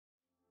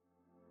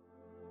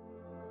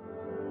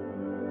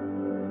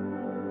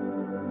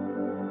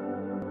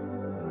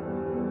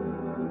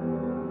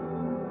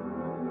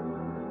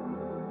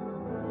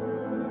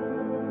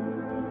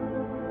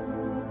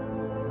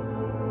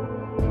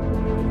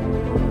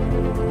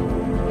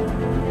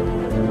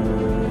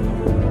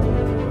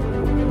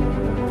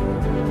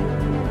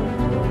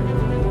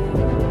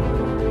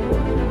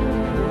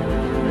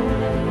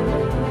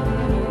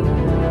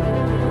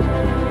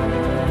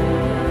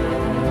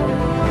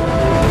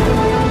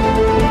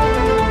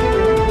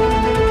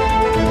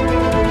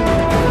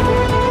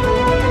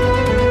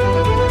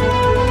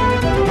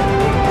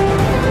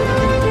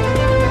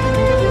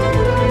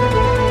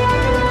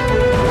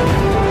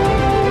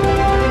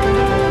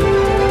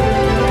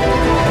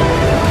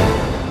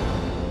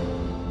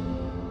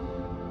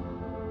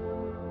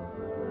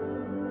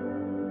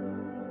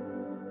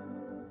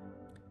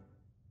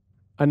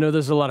I know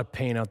there's a lot of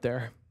pain out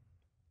there.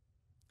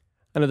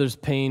 I know there's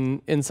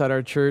pain inside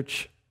our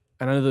church,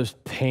 and I know there's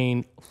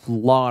pain, a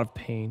lot of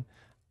pain,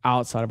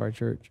 outside of our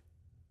church.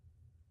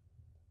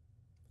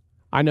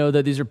 I know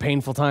that these are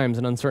painful times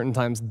and uncertain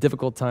times,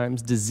 difficult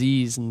times,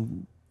 disease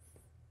and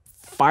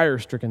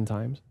fire-stricken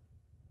times.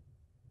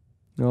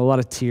 You know, a lot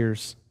of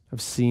tears.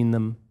 I've seen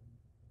them.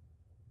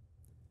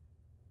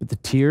 But the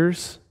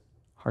tears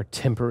are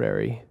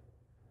temporary,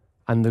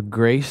 and the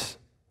grace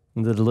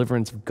and the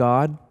deliverance of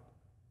God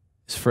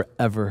is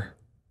forever.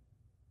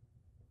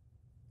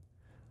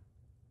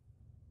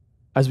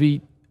 As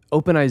we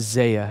open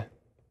Isaiah,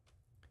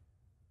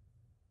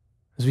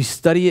 as we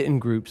study it in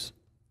groups,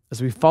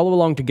 as we follow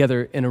along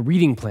together in a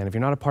reading plan, if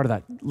you're not a part of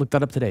that, look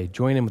that up today.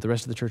 Join in with the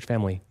rest of the church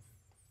family.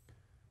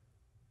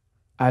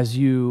 As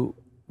you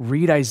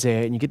read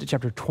Isaiah and you get to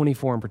chapter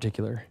 24 in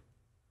particular,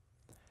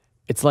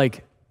 it's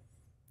like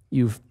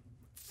you've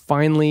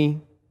finally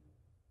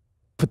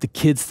put the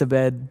kids to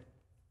bed,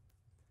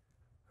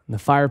 and the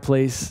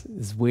fireplace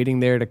is waiting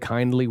there to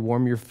kindly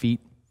warm your feet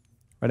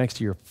right next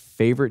to your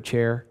favorite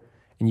chair,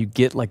 and you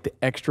get like the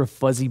extra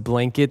fuzzy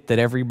blanket that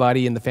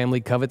everybody in the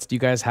family covets. Do you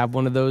guys have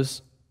one of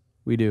those?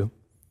 We do. And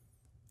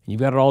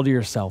you've got it all to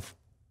yourself.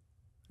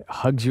 It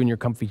hugs you in your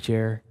comfy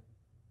chair.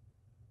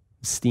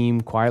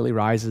 Steam quietly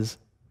rises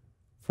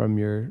from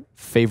your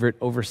favorite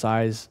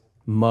oversized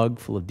mug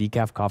full of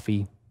decaf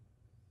coffee.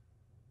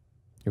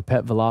 Your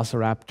pet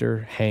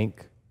velociraptor,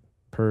 Hank,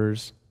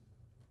 purrs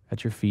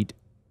at your feet.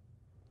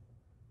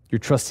 Your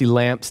trusty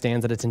lamp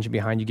stands at attention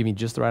behind you, giving you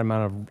just the right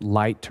amount of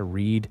light to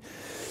read.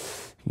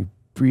 You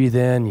breathe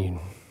in, you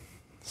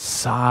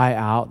sigh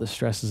out the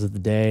stresses of the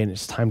day, and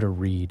it's time to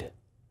read.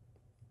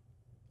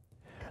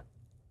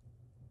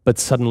 But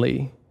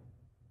suddenly,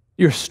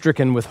 you're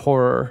stricken with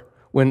horror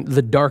when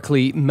the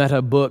darkly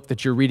meta book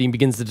that you're reading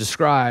begins to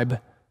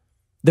describe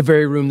the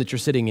very room that you're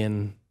sitting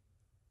in.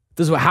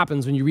 This is what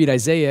happens when you read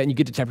Isaiah and you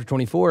get to chapter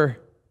 24.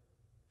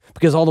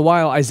 Because all the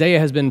while, Isaiah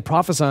has been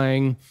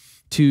prophesying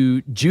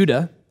to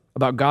Judah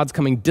about God's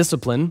coming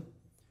discipline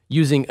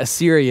using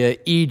Assyria,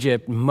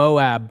 Egypt,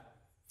 Moab,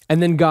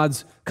 and then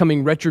God's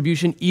coming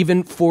retribution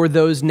even for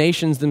those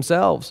nations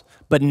themselves.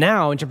 But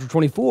now in chapter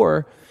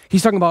 24,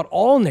 he's talking about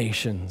all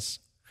nations.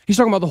 He's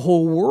talking about the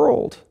whole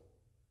world.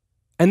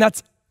 And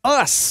that's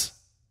us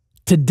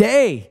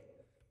today.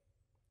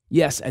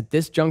 Yes, at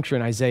this juncture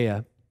in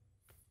Isaiah,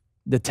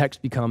 the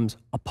text becomes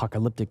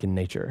apocalyptic in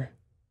nature.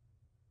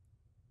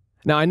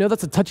 Now, I know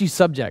that's a touchy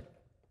subject.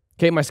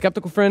 Okay, my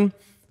skeptical friend,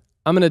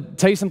 I'm going to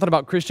tell you something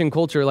about Christian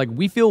culture. Like,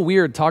 we feel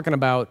weird talking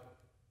about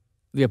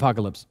the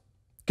apocalypse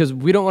because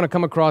we don't want to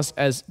come across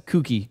as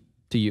kooky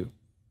to you,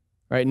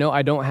 right? No,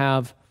 I don't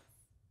have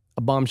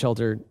a bomb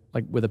shelter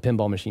like with a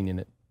pinball machine in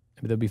it.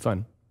 Maybe that'd be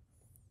fun.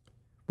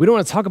 We don't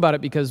want to talk about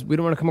it because we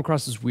don't want to come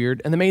across as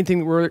weird. And the main thing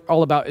that we're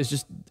all about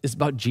is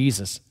about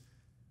Jesus.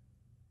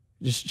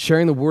 Just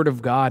sharing the word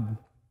of God,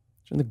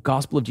 sharing the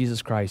gospel of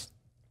Jesus Christ.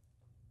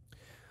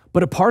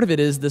 But a part of it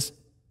is this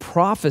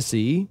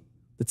prophecy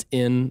that's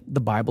in the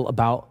Bible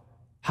about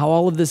how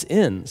all of this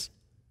ends.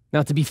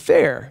 Now, to be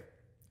fair,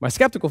 my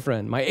skeptical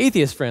friend, my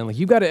atheist friend, like,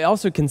 you've got to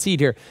also concede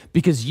here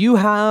because you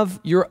have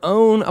your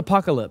own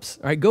apocalypse.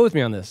 All right, go with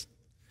me on this.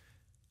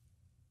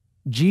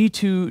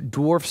 G2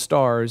 dwarf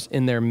stars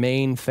in their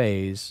main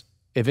phase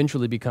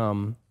eventually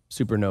become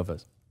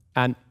supernovas.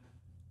 And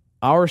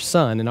our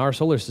sun in our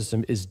solar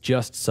system is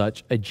just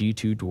such a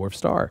G2 dwarf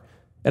star.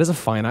 It has a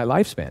finite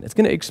lifespan. It's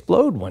going to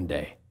explode one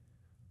day.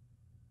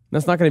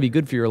 That's not going to be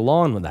good for your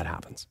lawn when that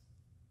happens.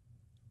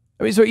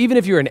 I mean, so even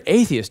if you're an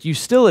atheist, you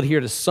still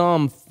adhere to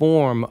some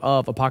form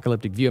of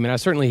apocalyptic view. I mean, I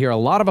certainly hear a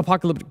lot of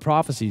apocalyptic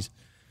prophecies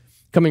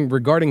coming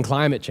regarding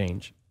climate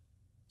change.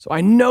 So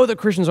I know that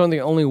Christians aren't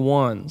the only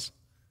ones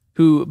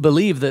who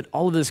believe that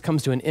all of this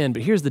comes to an end,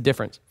 but here's the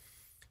difference.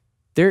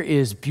 There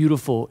is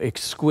beautiful,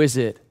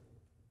 exquisite,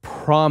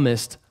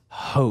 promised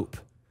hope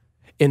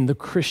in the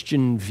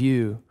Christian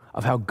view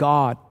of how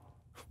God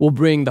will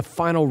bring the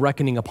final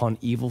reckoning upon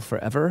evil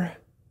forever,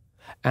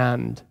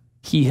 and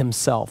he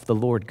himself, the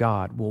Lord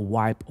God, will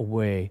wipe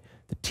away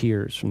the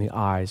tears from the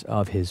eyes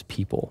of his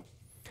people.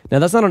 Now,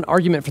 that's not an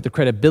argument for the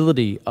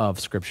credibility of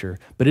Scripture,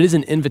 but it is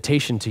an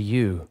invitation to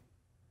you.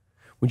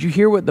 Would you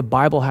hear what the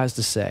Bible has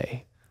to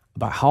say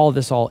about how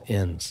this all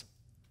ends?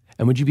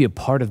 And would you be a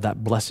part of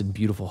that blessed,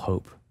 beautiful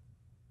hope?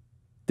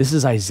 This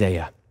is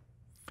Isaiah.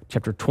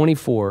 Chapter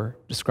 24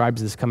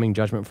 describes this coming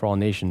judgment for all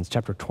nations.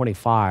 Chapter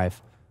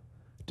 25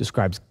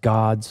 describes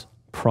God's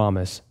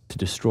promise to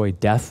destroy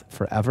death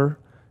forever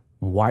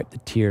and wipe the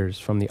tears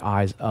from the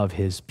eyes of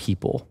his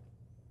people.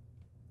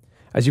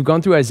 As you've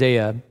gone through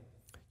Isaiah,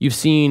 you've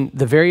seen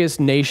the various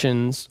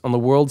nations on the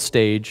world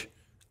stage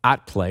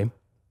at play.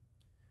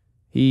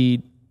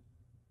 He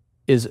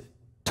is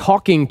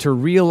talking to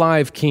real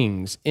live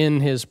kings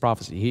in his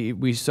prophecy.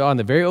 We saw in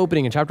the very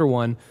opening in chapter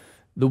 1,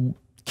 the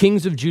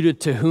kings of Judah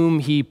to whom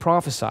he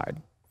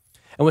prophesied.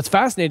 And what's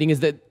fascinating is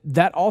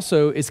that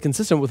also is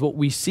consistent with what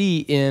we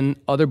see in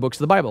other books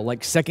of the Bible,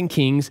 like 2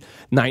 Kings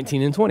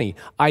 19 and 20.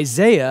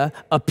 Isaiah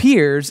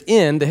appears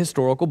in the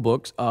historical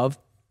books of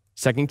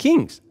 2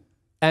 Kings.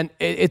 And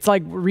it's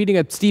like reading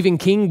a Stephen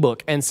King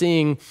book and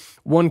seeing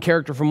one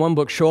character from one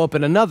book show up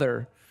in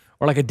another,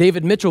 or like a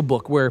David Mitchell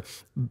book where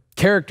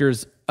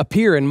characters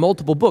appear in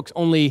multiple books,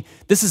 only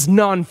this is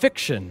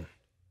nonfiction.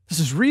 This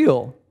is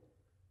real.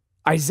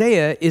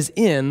 Isaiah is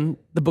in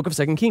the book of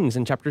 2 Kings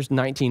in chapters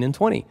 19 and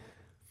 20.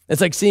 It's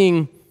like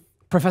seeing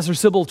Professor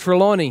Sybil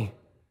Trelawney,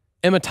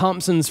 Emma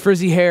Thompson's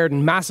frizzy-haired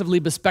and massively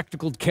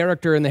bespectacled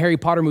character in the Harry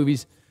Potter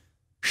movies,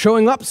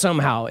 showing up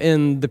somehow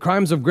in The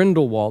Crimes of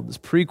Grindelwald, this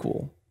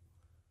prequel.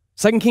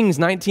 2 Kings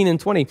 19 and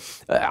 20,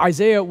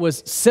 Isaiah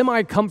was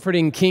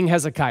semi-comforting King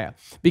Hezekiah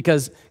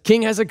because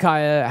King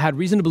Hezekiah had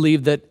reason to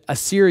believe that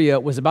Assyria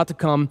was about to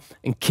come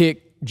and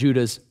kick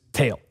Judah's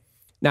tail.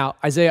 Now,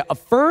 Isaiah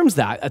affirms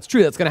that. That's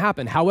true. That's going to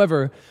happen.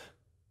 However,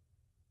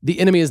 the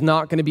enemy is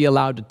not going to be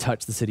allowed to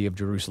touch the city of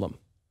Jerusalem.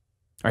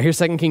 All right, here's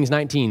 2 Kings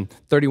 19,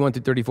 31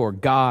 through 34.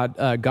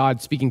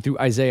 God speaking through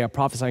Isaiah,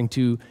 prophesying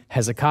to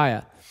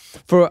Hezekiah.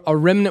 For a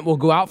remnant will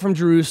go out from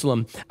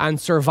Jerusalem and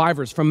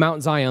survivors from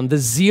Mount Zion. The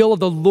zeal of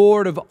the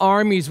Lord of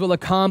armies will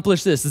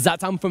accomplish this. Does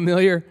that sound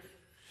familiar?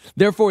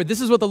 Therefore,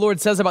 this is what the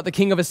Lord says about the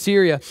king of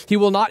Assyria. He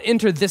will not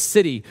enter this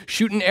city,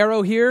 shoot an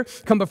arrow here,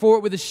 come before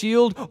it with a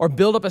shield, or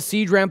build up a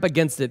siege ramp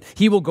against it.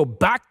 He will go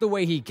back the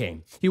way he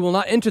came. He will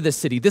not enter this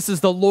city. This is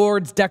the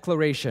Lord's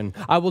declaration.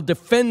 I will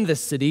defend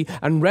this city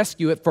and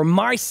rescue it for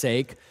my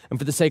sake and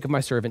for the sake of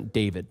my servant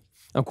David.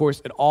 Of course,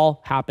 it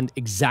all happened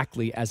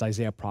exactly as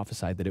Isaiah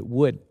prophesied that it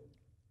would.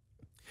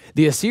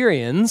 The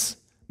Assyrians,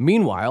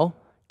 meanwhile,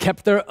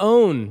 kept their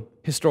own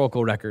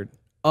historical record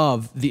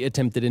of the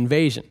attempted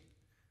invasion.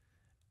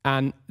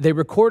 And they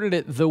recorded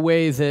it the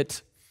way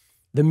that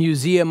the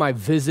museum I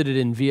visited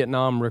in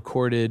Vietnam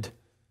recorded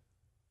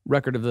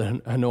record of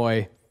the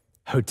Hanoi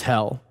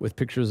Hotel with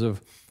pictures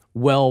of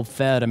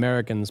well-fed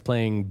Americans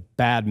playing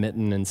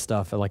badminton and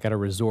stuff like at a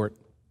resort.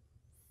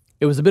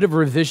 It was a bit of a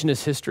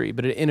revisionist history,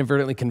 but it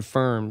inadvertently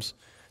confirms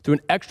through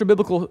an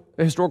extra-biblical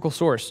historical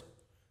source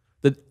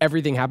that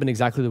everything happened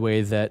exactly the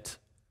way that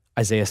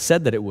Isaiah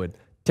said that it would.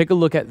 Take a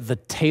look at the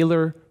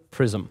Taylor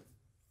Prism.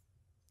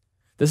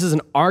 This is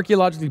an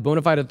archaeologically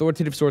bona fide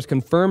authoritative source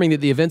confirming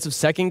that the events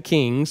of 2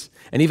 Kings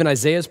and even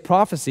Isaiah's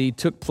prophecy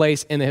took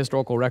place in the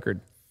historical record.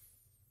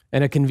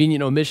 And a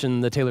convenient omission,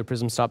 the Taylor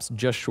Prism stops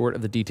just short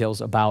of the details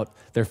about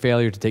their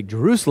failure to take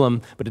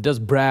Jerusalem, but it does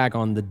brag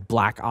on the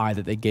black eye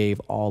that they gave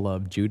all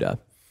of Judah.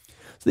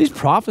 So these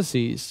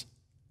prophecies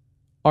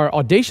are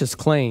audacious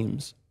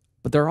claims,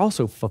 but they're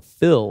also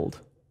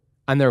fulfilled,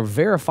 and they're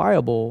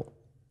verifiable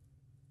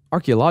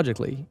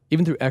archaeologically,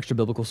 even through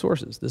extra-biblical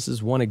sources. This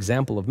is one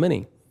example of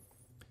many.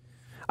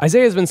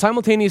 Isaiah has been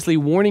simultaneously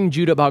warning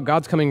Judah about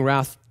God's coming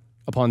wrath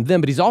upon them,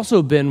 but he's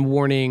also been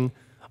warning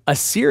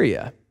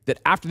Assyria that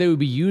after they would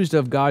be used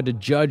of God to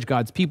judge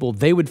God's people,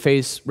 they would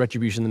face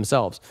retribution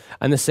themselves.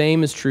 And the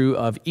same is true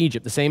of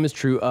Egypt. The same is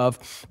true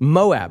of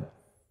Moab.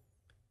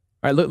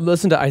 All right,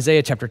 listen to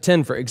Isaiah chapter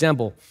 10, for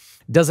example.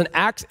 Does an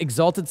axe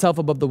exalt itself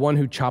above the one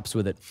who chops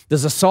with it?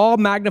 Does a saw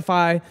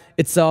magnify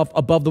itself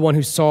above the one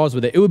who saws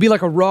with it? It would be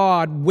like a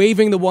rod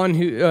waving the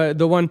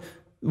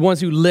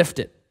ones who lift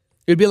it.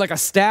 It would be like a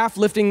staff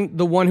lifting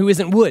the one who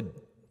isn't wood.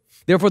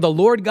 Therefore, the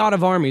Lord God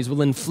of armies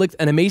will inflict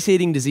an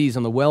emaciating disease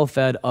on the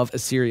well-fed of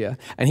Assyria,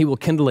 and he will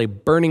kindle a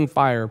burning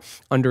fire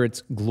under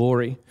its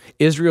glory.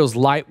 Israel's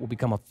light will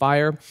become a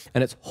fire,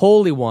 and its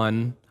Holy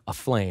One a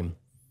flame.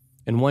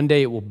 And one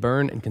day it will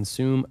burn and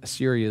consume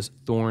Assyria's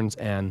thorns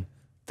and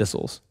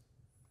thistles.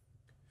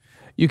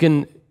 You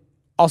can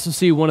also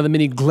see one of the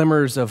many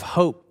glimmers of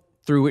hope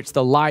through which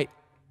the light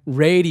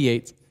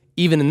radiates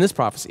even in this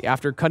prophecy.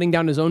 After cutting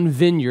down his own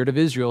vineyard of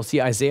Israel,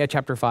 see Isaiah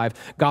chapter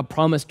 5, God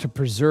promised to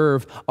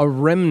preserve a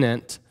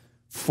remnant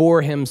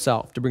for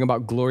himself, to bring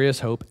about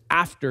glorious hope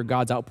after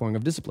God's outpouring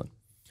of discipline.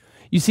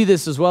 You see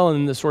this as well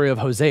in the story of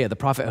Hosea, the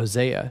prophet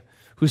Hosea,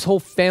 whose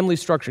whole family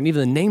structure and even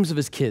the names of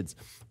his kids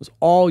was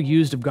all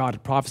used of God to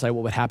prophesy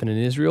what would happen in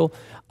Israel.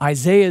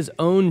 Isaiah's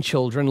own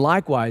children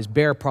likewise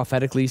bear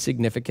prophetically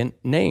significant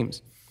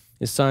names.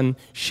 His son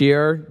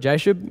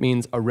Shear-Jashub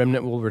means a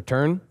remnant will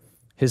return.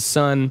 His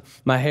son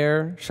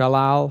Maher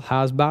Shalal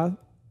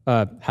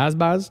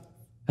Hasbaz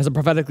has a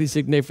prophetically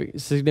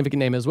significant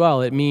name as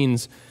well. It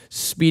means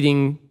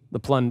speeding the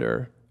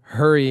plunder,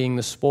 hurrying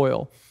the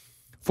spoil,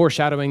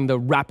 foreshadowing the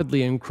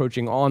rapidly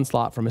encroaching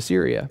onslaught from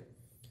Assyria.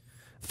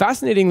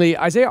 Fascinatingly,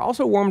 Isaiah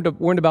also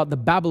warned about the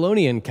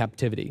Babylonian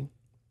captivity.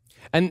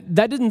 And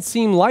that didn't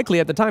seem likely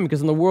at the time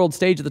because on the world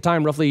stage at the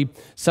time, roughly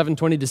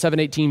 720 to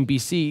 718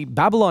 BC,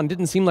 Babylon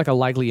didn't seem like a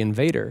likely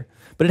invader.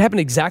 But it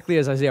happened exactly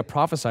as Isaiah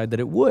prophesied that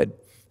it would.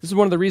 This is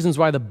one of the reasons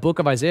why the book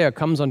of Isaiah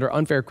comes under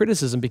unfair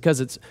criticism, because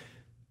its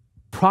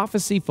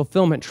prophecy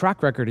fulfillment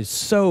track record is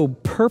so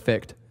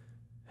perfect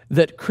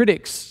that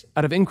critics,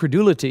 out of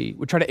incredulity,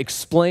 would try to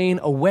explain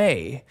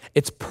away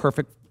its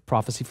perfect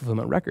prophecy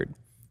fulfillment record,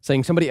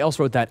 saying somebody else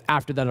wrote that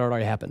after that had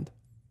already happened.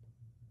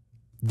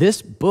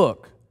 This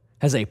book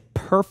has a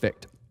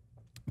perfect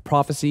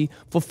prophecy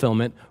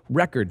fulfillment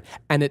record,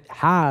 and it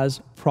has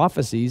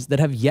prophecies that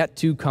have yet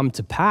to come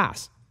to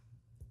pass,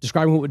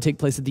 describing what would take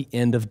place at the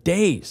end of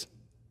days.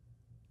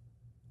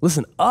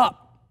 Listen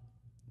up.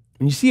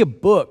 When you see a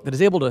book that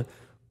is able to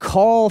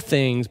call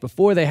things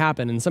before they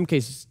happen, in some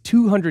cases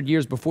 200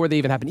 years before they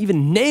even happen,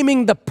 even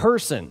naming the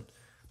person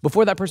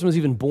before that person was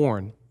even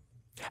born,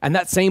 and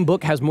that same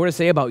book has more to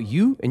say about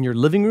you in your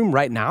living room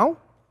right now, you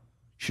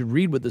should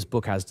read what this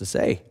book has to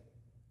say.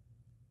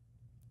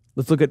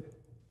 Let's look at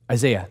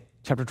Isaiah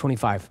chapter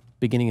 25,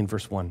 beginning in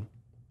verse 1.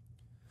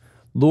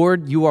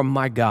 Lord, you are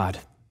my God.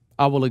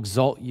 I will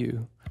exalt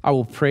you. I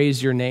will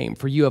praise your name,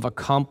 for you have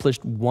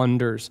accomplished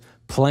wonders,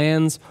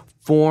 plans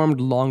formed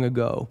long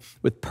ago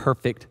with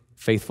perfect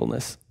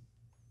faithfulness.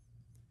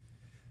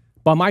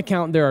 By my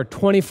count, there are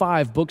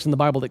 25 books in the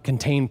Bible that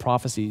contain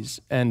prophecies,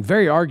 and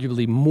very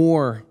arguably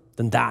more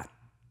than that.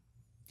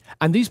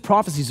 And these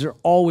prophecies are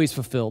always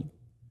fulfilled.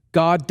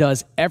 God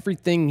does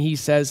everything he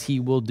says he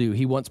will do.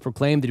 He once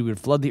proclaimed that he would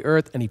flood the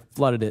earth, and he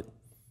flooded it.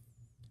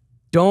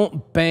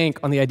 Don't bank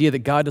on the idea that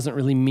God doesn't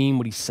really mean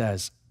what he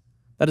says.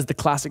 That is the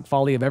classic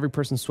folly of every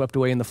person swept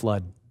away in the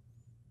flood.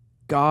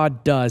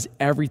 God does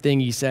everything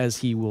he says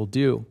he will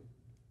do.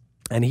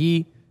 And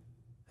he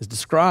has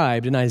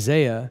described in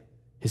Isaiah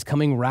his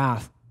coming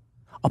wrath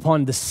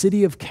upon the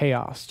city of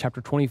chaos,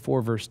 chapter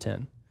 24, verse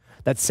 10.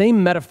 That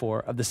same metaphor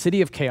of the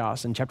city of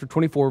chaos in chapter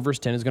 24, verse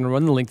 10 is going to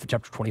run the length of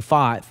chapter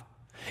 25.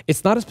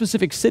 It's not a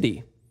specific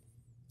city.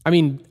 I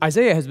mean,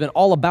 Isaiah has been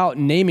all about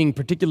naming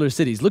particular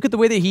cities. Look at the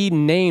way that he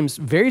names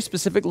very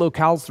specific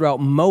locales throughout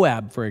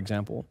Moab, for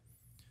example.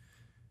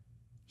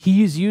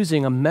 He is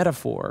using a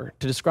metaphor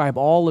to describe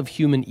all of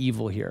human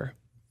evil here.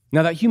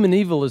 Now, that human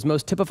evil is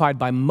most typified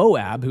by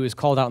Moab, who is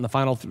called out in the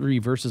final 3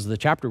 verses of the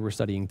chapter we're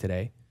studying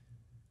today.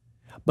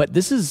 But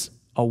this is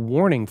a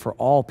warning for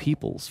all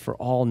peoples, for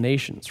all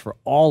nations, for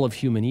all of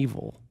human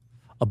evil.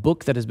 A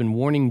book that has been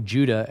warning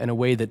Judah in a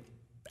way that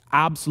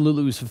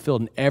absolutely was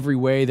fulfilled in every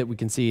way that we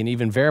can see, and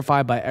even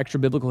verified by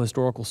extra-biblical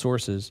historical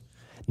sources,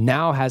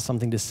 now has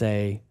something to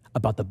say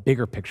about the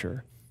bigger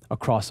picture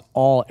across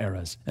all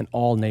eras and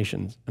all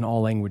nations and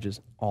all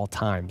languages, all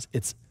times.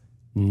 It's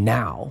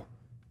now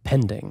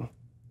pending.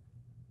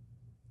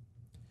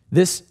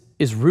 This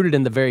is rooted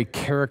in the very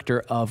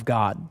character of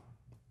God.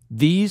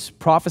 These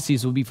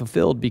prophecies will be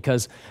fulfilled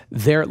because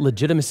their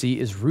legitimacy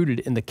is rooted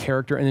in the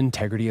character and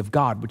integrity of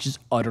God, which is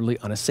utterly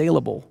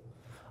unassailable.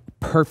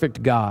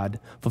 Perfect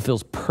God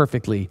fulfills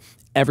perfectly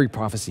every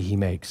prophecy he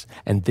makes.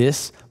 And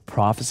this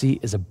prophecy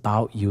is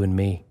about you and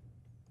me.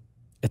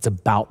 It's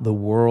about the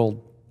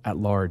world at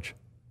large.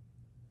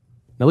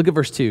 Now look at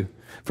verse 2.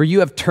 For you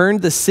have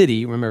turned the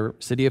city, remember,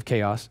 city of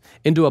chaos,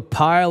 into a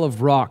pile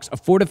of rocks, a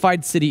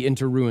fortified city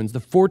into ruins.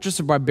 The fortress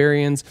of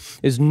barbarians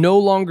is no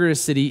longer a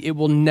city. It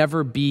will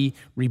never be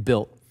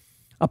rebuilt.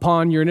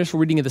 Upon your initial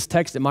reading of this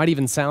text, it might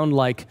even sound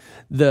like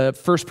the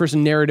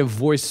first-person narrative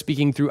voice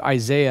speaking through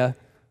Isaiah,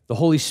 the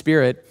Holy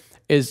Spirit,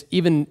 is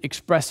even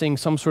expressing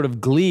some sort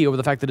of glee over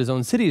the fact that his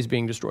own city is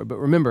being destroyed. But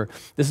remember,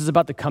 this is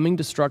about the coming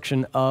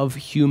destruction of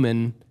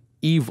human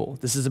evil.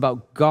 This is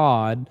about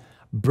God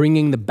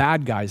bringing the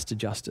bad guys to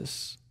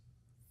justice.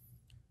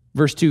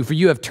 Verse 2, for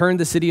you have turned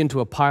the city into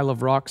a pile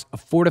of rocks, a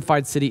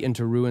fortified city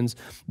into ruins.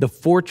 The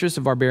fortress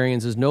of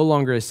barbarians is no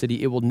longer a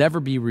city. It will never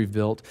be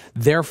rebuilt.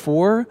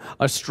 Therefore,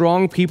 a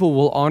strong people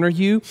will honor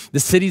you. The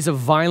cities of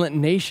violent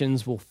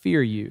nations will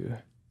fear you.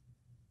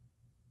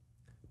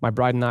 My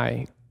bride and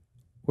I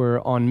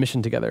were on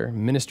mission together,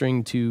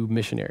 ministering to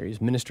missionaries,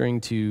 ministering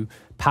to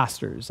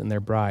pastors and their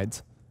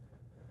brides.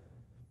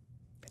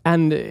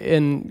 And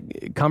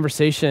in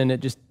conversation,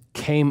 it just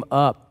came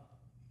up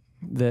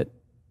that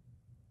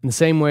in the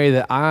same way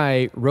that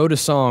I wrote a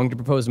song to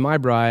propose to my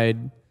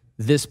bride,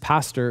 this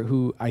pastor,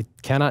 who I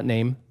cannot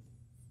name,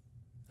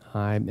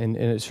 and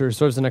it sort of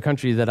serves in a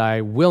country that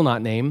I will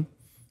not name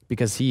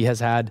because he has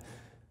had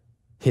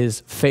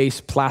his face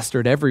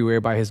plastered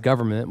everywhere by his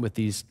government with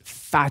these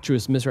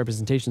fatuous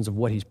misrepresentations of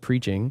what he's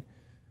preaching.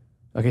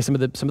 Okay, some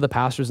of the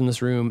pastors in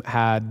this room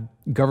had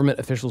government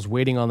officials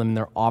waiting on them in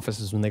their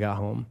offices when they got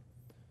home.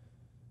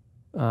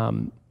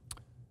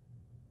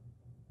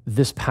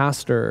 This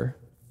pastor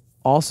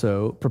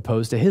also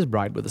proposed to his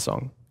bride with a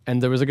song,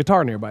 and there was a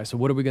guitar nearby, so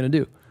what are we going to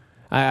do?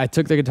 I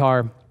took the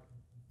guitar,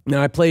 and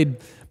I played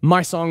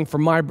my song for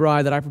my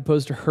bride that I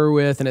proposed to her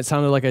with, and it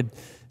sounds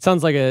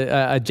like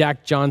a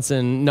Jack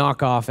Johnson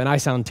knockoff, and I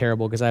sound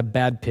terrible because I have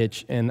bad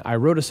pitch, and I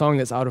wrote a song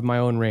that's out of my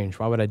own range.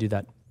 Why would I do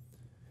that?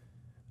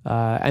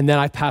 And then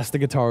I passed the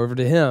guitar over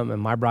to him,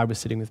 and my bride was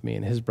sitting with me,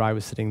 and his bride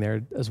was sitting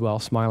there as well,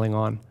 smiling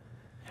on.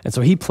 And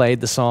so he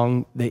played the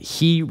song that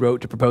he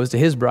wrote to propose to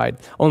his bride.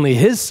 Only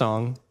his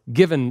song,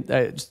 given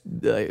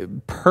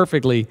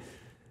perfectly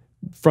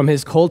from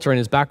his culture and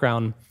his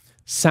background,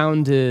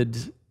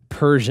 sounded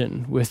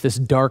Persian with this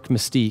dark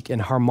mystique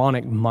and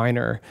harmonic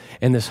minor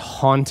and this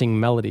haunting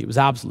melody. It was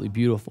absolutely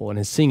beautiful, and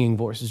his singing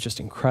voice was just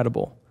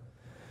incredible.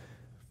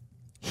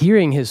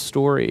 Hearing his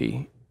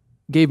story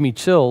gave me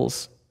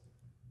chills.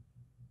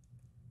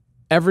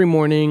 Every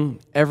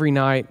morning, every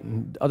night,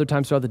 and other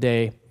times throughout the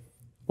day,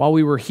 while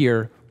we were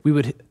here, we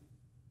would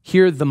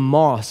hear the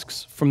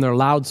mosques from their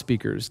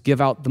loudspeakers give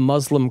out the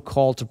Muslim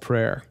call to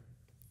prayer.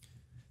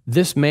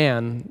 This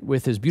man,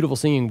 with his beautiful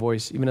singing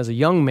voice, even as a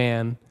young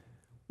man,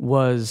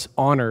 was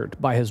honored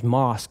by his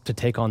mosque to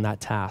take on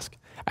that task.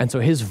 And so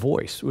his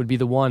voice would be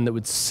the one that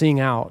would sing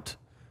out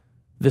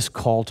this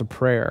call to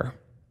prayer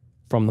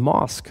from the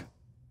mosque.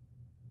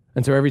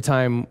 And so every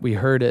time we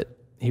heard it,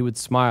 he would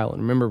smile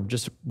and remember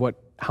just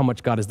how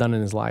much God has done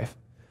in his life.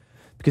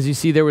 Because you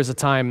see, there was a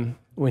time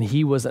when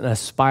he was an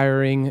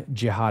aspiring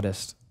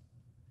jihadist.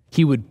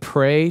 He would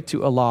pray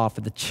to Allah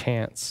for the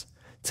chance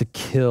to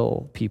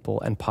kill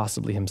people and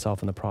possibly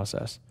himself in the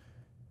process.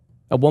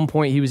 At one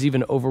point, he was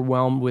even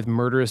overwhelmed with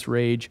murderous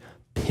rage,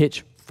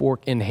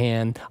 pitchfork in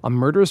hand, a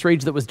murderous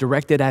rage that was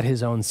directed at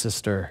his own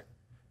sister.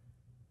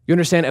 You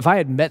understand, if I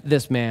had met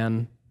this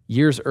man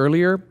years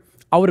earlier,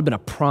 I would have been a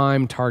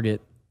prime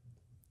target.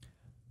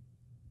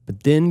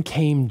 But then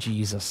came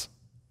Jesus,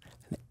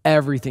 and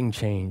everything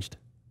changed.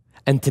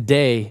 And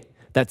today,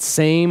 that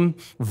same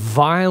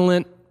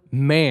violent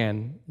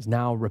man is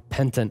now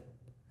repentant.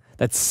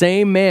 That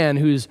same man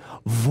whose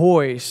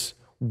voice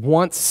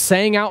once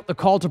sang out the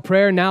call to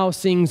prayer now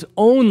sings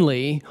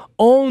only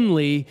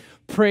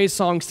praise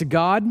songs to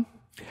God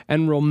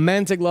and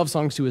romantic love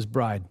songs to his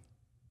bride.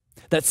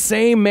 That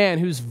same man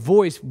whose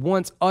voice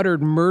once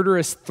uttered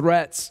murderous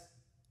threats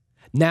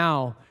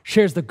now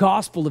shares the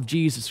gospel of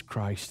Jesus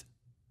Christ,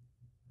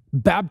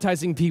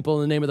 baptizing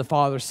people in the name of the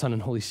Father, Son,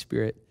 and Holy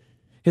Spirit.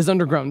 His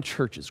underground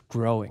church is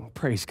growing.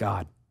 Praise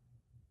God.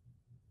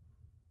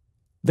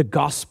 The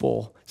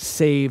gospel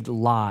saved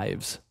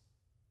lives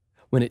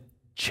when it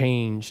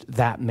changed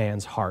that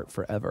man's heart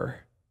forever.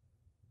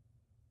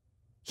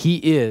 He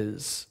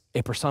is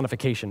a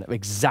personification of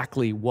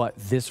exactly what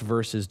this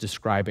verse is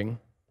describing.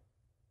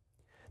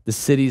 The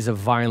cities of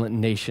violent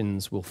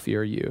nations will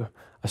fear you.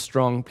 A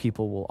strong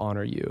people will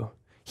honor you.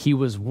 He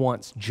was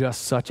once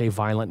just such a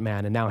violent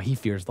man, and now he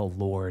fears the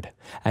Lord,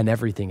 and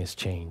everything has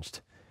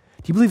changed.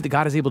 Do you believe that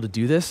God is able to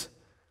do this?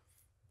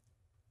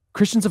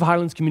 Christians of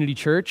Highlands Community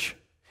Church,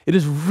 it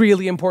is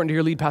really important to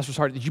your lead pastor's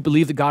heart that you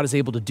believe that God is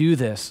able to do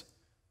this.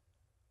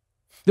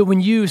 That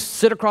when you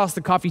sit across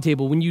the coffee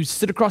table, when you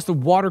sit across the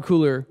water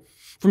cooler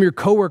from your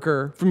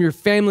coworker, from your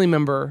family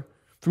member,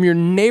 from your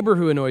neighbor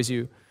who annoys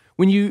you,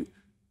 when you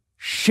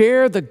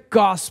share the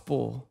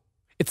gospel,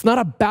 it's not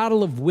a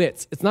battle of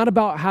wits. It's not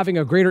about having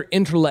a greater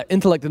intellect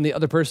than the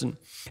other person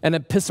and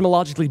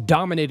epistemologically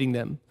dominating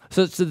them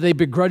so that they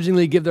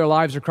begrudgingly give their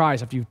lives to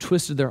Christ after you've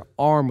twisted their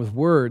arm with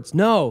words.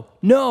 No.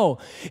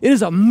 It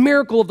is a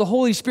miracle of the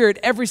Holy Spirit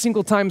every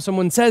single time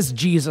someone says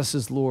Jesus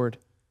is Lord.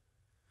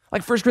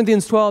 Like 1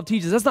 Corinthians 12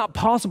 teaches, that's not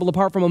possible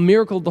apart from a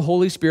miracle of the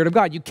Holy Spirit of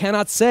God. You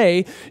cannot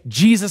say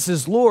Jesus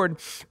is Lord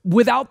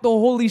without the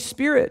Holy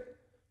Spirit.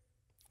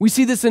 We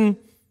see this in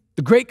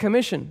the Great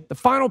Commission, the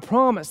final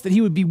promise that he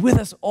would be with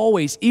us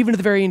always, even to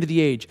the very end of the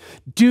age.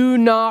 Do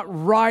not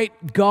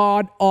write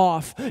God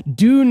off.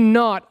 Do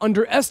not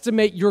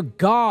underestimate your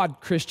God,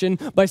 Christian,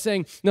 by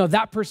saying, no,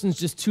 that person's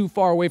just too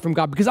far away from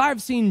God. Because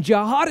I've seen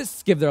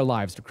jihadists give their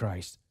lives to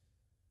Christ.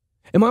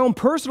 In my own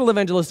personal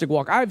evangelistic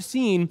walk, I've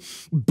seen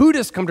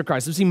Buddhists come to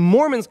Christ. I've seen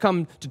Mormons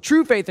come to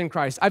true faith in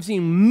Christ. I've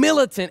seen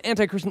militant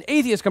anti-Christian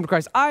atheists come to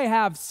Christ. I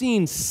have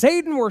seen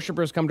Satan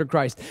worshipers come to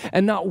Christ.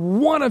 And not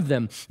one of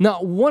them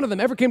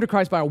ever came to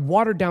Christ by a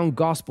watered-down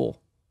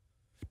gospel.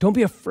 Don't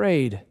be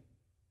afraid.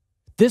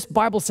 This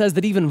Bible says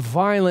that even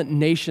violent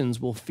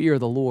nations will fear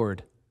the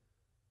Lord.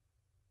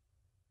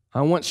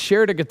 I once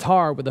shared a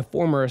guitar with a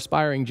former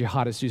aspiring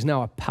jihadist who's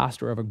now a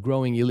pastor of a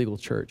growing illegal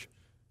church.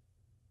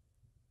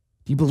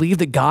 Do you believe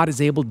that God is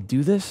able to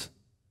do this?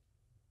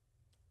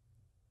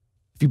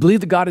 If you believe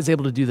that God is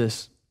able to do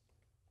this,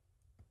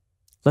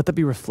 let that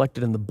be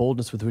reflected in the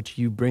boldness with which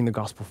you bring the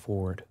gospel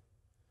forward.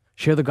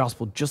 Share the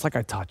gospel just like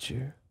I taught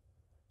you,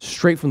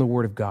 straight from the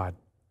word of God.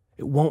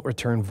 It won't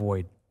return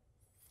void.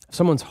 If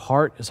someone's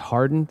heart is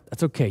hardened,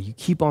 that's okay. You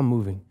keep on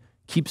moving.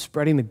 Keep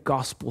spreading the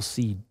gospel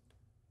seed.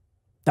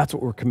 That's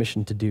what we're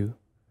commissioned to do.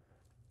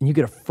 And you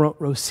get a front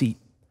row seat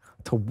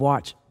to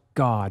watch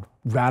God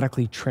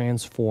radically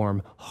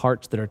transform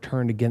hearts that are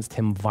turned against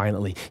him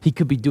violently. He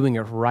could be doing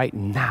it right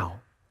now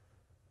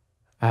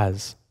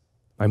as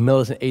my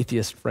militant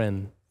atheist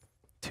friend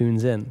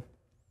tunes in.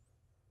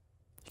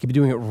 He could be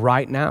doing it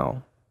right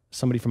now.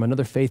 Somebody from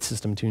another faith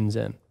system tunes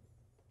in.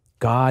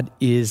 God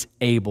is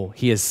able.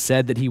 He has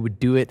said that he would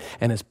do it,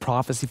 and his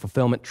prophecy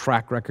fulfillment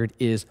track record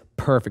is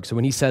perfect. So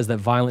when he says that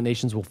violent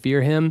nations will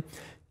fear him,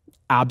 he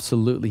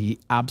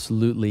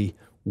absolutely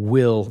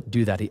will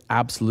do that. He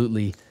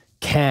absolutely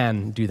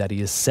can do that. He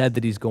has said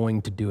that he's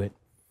going to do it.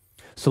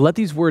 So let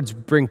these words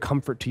bring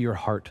comfort to your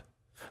heart,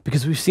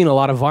 because we've seen a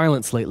lot of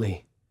violence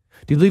lately.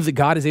 Do you believe that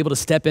God is able to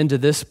step into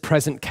this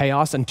present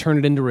chaos and turn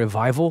it into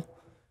revival?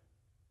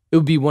 It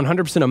would be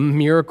 100% a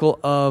miracle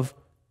of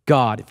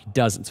God if he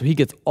doesn't. So he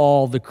gets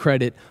all the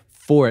credit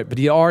for it, but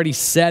he already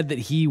said that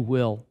he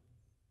will.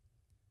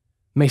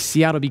 May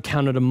Seattle be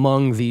counted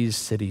among these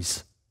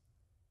cities.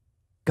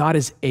 God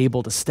is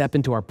able to step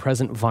into our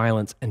present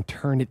violence and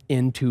turn it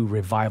into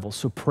revival.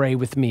 So pray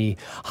with me,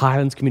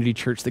 Highlands Community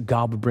Church, that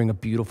God would bring a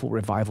beautiful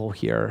revival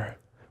here.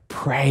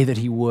 Pray that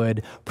he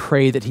would,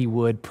 pray that he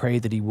would, pray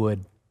that he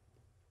would.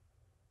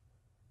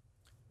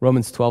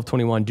 Romans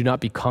 12:21, do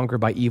not be conquered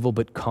by evil,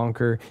 but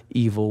conquer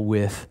evil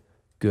with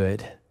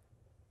good.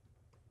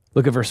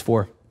 Look at verse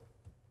 4.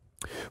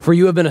 For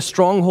you have been a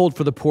stronghold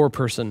for the poor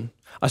person,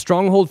 a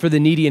stronghold for the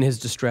needy in his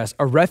distress,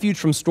 a refuge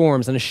from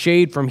storms and a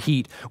shade from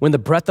heat, when the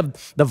breath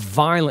of the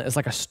violent is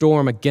like a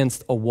storm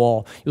against a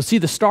wall. You'll see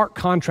the stark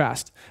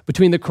contrast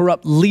between the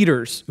corrupt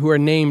leaders who are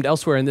named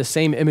elsewhere in this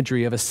same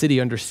imagery of a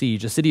city under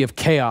siege, a city of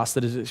chaos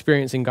that is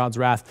experiencing God's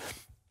wrath,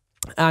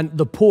 and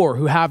the poor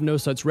who have no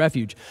such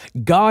refuge.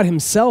 God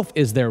himself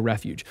is their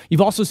refuge.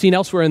 You've also seen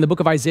elsewhere in the book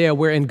of Isaiah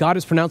wherein God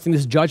is pronouncing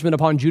this judgment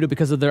upon Judah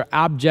because of their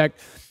abject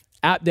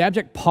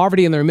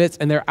poverty in their midst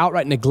and their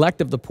outright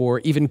neglect of the poor,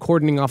 even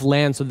cordoning off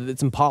land so that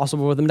it's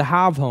impossible for them to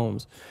have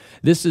homes.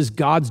 This is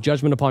God's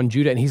judgment upon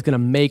Judah, and he's going to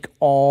make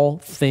all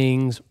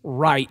things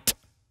right.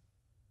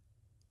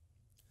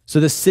 So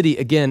this city,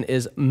 again,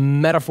 is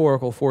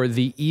metaphorical for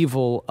the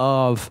evil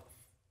of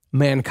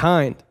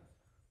mankind.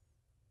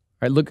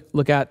 All right,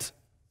 look at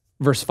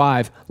verse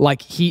 5.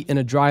 Like heat in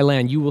a dry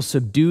land, you will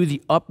subdue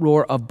the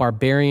uproar of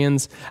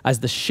barbarians as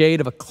the shade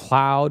of a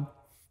cloud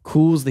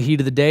cools the heat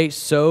of the day,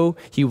 so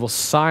he will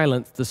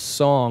silence the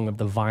song of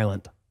the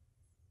violent.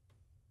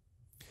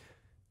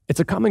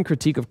 It's a common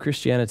critique of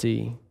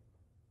Christianity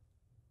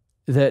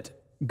that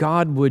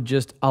God would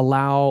just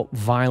allow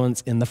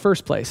violence in the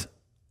first place.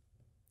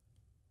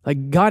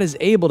 Like God is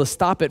able to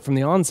stop it from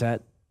the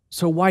onset,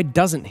 so why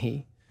doesn't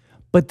he?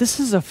 But this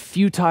is a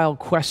futile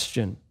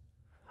question.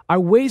 I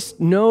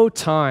waste no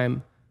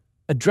time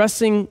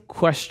addressing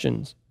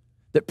questions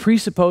that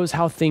presuppose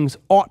how things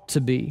ought to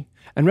be,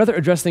 and rather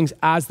address things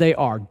as they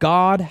are.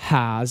 God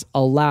has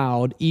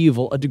allowed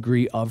evil a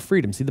degree of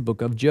freedom. See the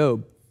book of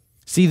Job.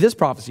 See this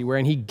prophecy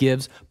wherein he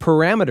gives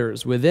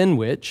parameters within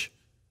which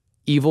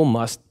evil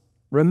must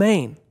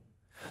remain.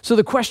 So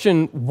the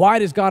question, why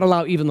does God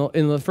allow evil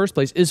in the first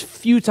place, is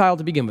futile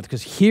to begin with,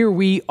 because here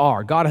we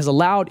are. God has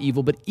allowed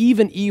evil, but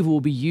even evil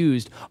will be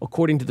used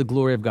according to the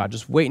glory of God.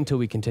 Just wait until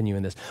we continue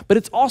in this. But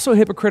it's also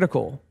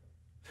hypocritical,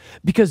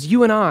 because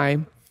you and I,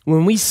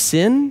 when we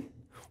sin,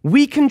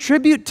 we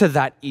contribute to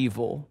that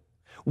evil.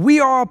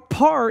 We are a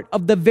part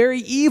of the very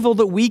evil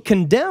that we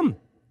condemn.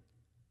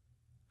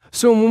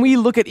 So when we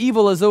look at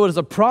evil as though it is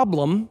a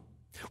problem,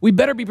 we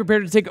better be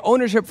prepared to take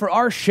ownership for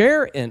our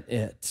share in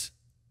it.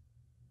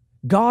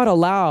 God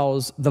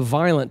allows the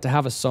violent to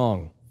have a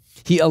song.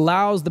 He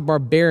allows the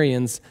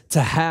barbarians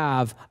to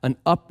have an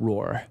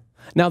uproar.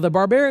 Now, the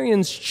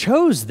barbarians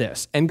chose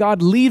this, and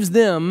God leaves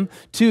them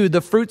to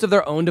the fruits of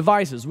their own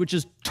devices, which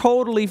is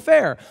totally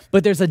fair.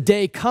 But there's a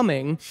day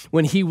coming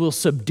when he will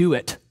subdue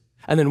it.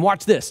 And then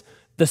watch this.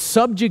 The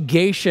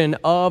subjugation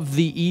of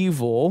the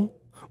evil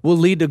will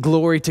lead to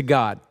glory to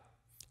God.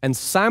 And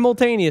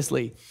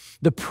simultaneously,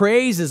 the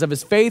praises of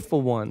his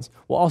faithful ones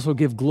will also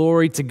give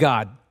glory to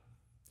God.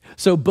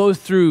 So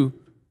both through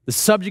the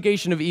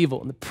subjugation of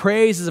evil and the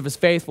praises of his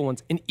faithful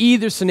ones, in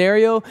either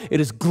scenario, it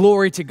is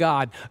glory to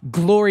God,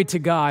 glory to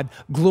God,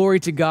 glory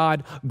to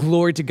God,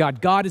 glory to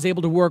God. God is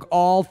able to work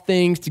all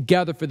things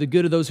together for the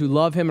good of those who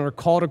love him and are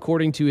called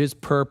according to his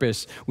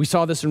purpose. We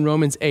saw this in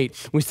Romans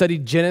 8. When we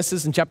studied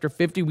Genesis in chapter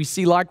 50, we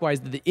see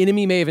likewise that the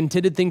enemy may have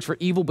intended things for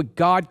evil, but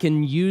God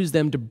can use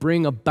them to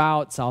bring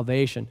about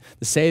salvation,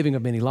 the saving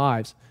of many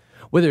lives.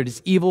 Whether it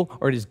is evil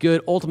or it is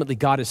good, ultimately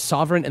God is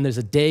sovereign, and there's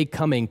a day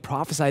coming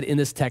prophesied in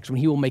this text when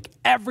he will make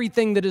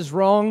everything that is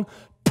wrong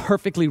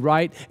perfectly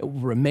right. It will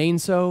remain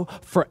so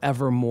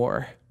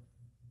forevermore.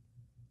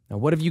 Now,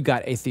 what have you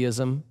got,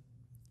 atheism?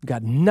 You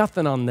got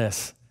nothing on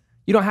this.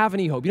 You don't have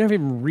any hope. You don't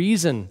have any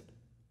reason.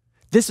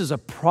 This is a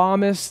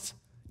promised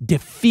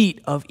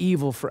defeat of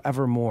evil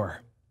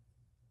forevermore.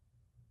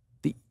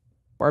 The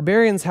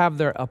barbarians have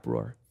their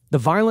uproar. The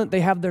violent,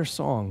 they have their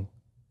song.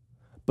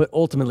 But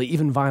ultimately,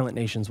 even violent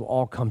nations will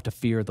all come to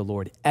fear the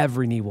Lord.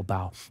 Every knee will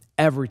bow.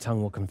 Every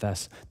tongue will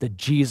confess that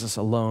Jesus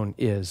alone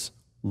is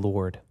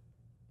Lord.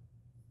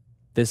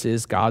 This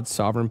is God's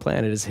sovereign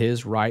plan. It is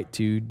his right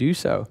to do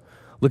so.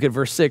 Look at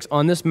verse 6.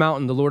 On this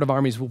mountain, the Lord of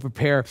armies will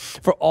prepare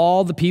for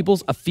all the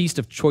peoples a feast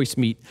of choice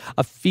meat,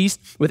 a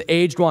feast with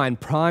aged wine,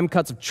 prime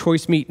cuts of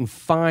choice meat, and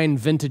fine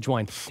vintage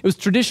wine. It was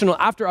traditional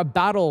after a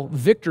battle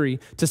victory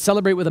to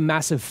celebrate with a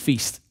massive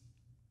feast.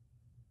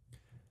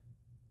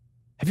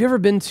 Have you ever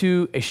been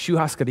to a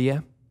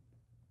churrascaria?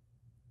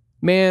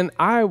 Man,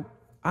 I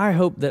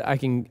hope that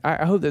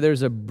I hope that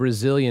there's a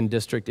Brazilian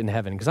district in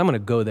heaven, because I'm going to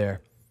go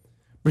there.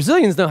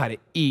 Brazilians know how to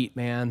eat,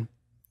 man.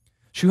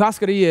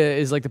 Churrascaria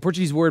is like the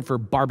Portuguese word for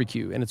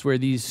barbecue, and it's where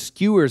these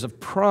skewers of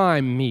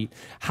prime meat,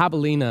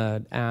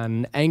 jabalina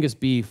and Angus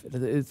beef,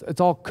 it's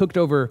all cooked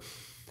over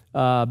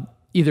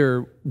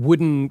either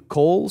wooden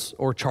coals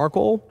or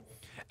charcoal.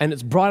 And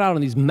it's brought out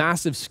on these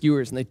massive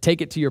skewers, and they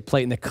take it to your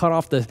plate, and they cut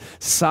off the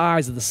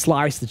size of the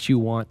slice that you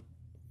want.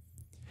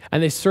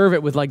 And they serve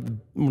it with like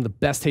one of the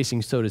best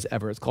tasting sodas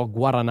ever. It's called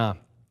Guaraná,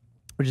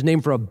 which is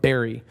named for a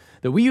berry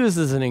that we use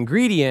as an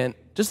ingredient,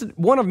 just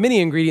one of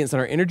many ingredients in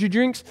our energy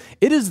drinks.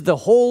 It is the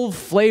whole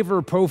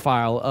flavor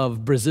profile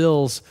of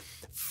Brazil's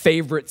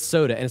favorite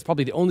soda, and it's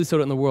probably the only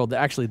soda in the world that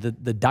actually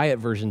the diet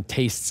version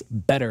tastes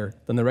better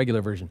than the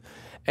regular version.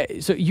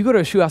 So you go to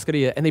a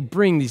churrascaria, and they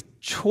bring these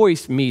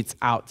choice meats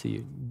out to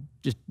you.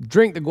 Just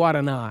drink the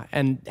guaraná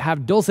and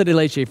have dulce de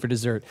leche for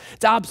dessert.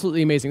 It's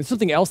absolutely amazing. It's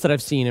something else that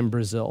I've seen in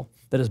Brazil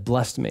that has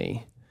blessed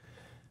me.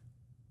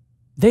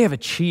 They have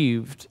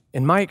achieved,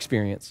 in my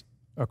experience,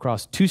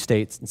 across 2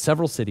 states and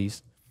several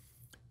cities,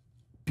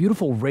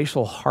 beautiful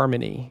racial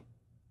harmony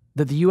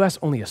that the U.S.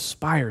 only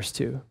aspires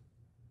to.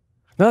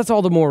 Now, that's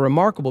all the more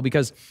remarkable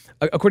because,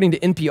 according to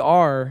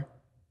NPR,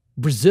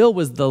 Brazil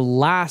was the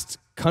last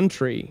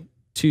country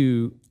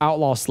to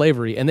outlaw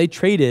slavery, and they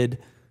traded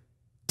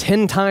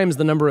 10 times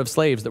the number of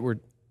slaves that were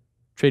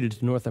traded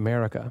to North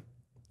America,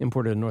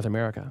 imported to North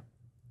America.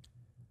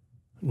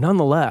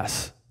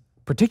 Nonetheless,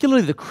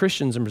 particularly the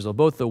Christians in Brazil,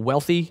 both the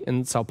wealthy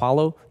in Sao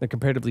Paulo, the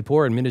comparatively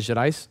poor in Minas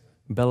Gerais,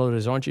 Belo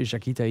Horizonte,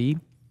 Jaquitaí,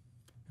 and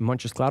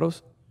Montes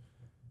Claros,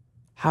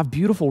 have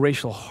beautiful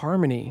racial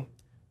harmony.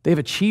 They've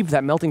achieved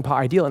that melting pot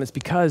ideal, and it's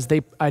because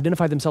they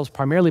identify themselves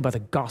primarily by the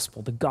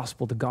gospel, the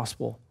gospel, the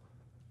gospel.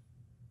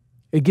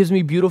 It gives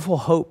me beautiful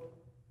hope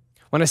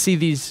when I see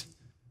these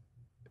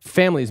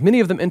families, many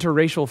of them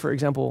interracial, for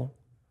example,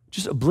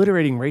 just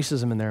obliterating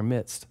racism in their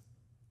midst.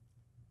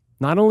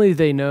 Not only do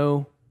they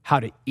know how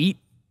to eat,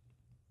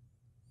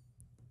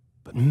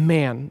 but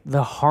man,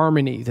 the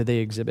harmony that they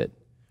exhibit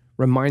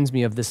reminds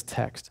me of this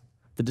text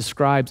that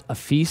describes a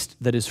feast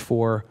that is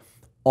for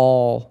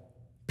all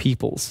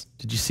peoples.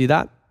 Did you see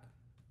that?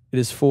 It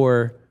is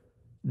for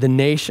the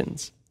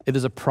nations. It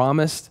is a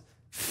promised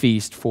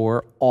feast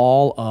for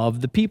all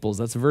of the peoples.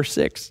 That's verse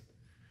 6.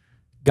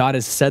 God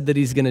has said that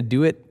he's going to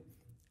do it,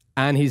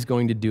 and he's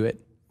going to do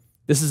it.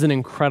 This is an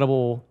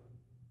incredible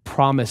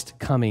promised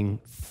coming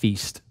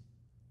feast.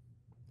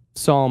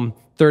 Psalm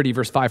 30,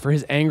 verse 5, for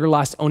his anger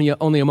lasts only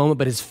a moment,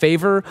 but his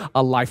favor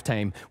a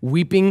lifetime.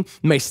 Weeping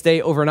may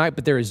stay overnight,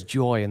 but there is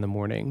joy in the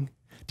morning.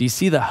 Do you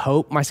see the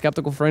hope, my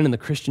skeptical friend, in the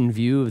Christian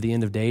view of the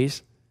end of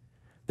days?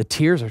 The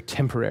tears are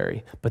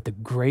temporary, but the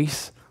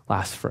grace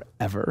lasts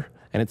forever,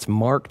 and it's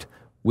marked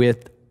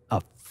with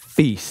a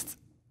feast.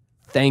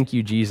 Thank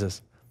you,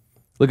 Jesus.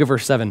 Look at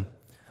verse 7.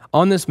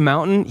 On this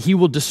mountain, he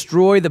will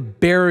destroy the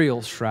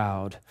burial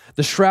shroud,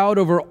 the shroud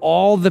over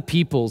all the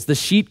peoples, the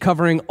sheet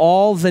covering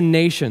all the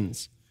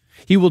nations.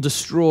 He will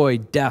destroy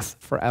death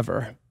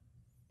forever.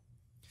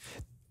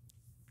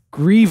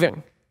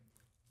 Grieving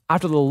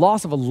after the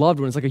loss of a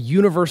loved one is like a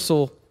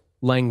universal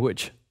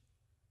language.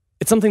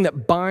 It's something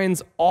that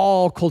binds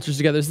all cultures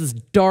together. There's this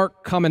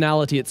dark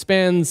commonality. It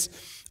spans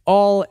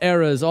all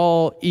eras,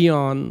 all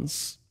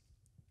eons,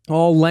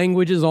 all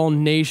languages, all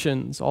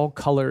nations, all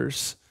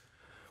colors.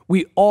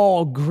 We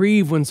all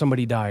grieve when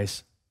somebody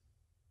dies.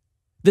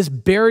 This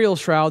burial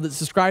shroud that's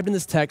described in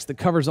this text that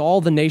covers all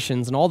the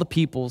nations and all the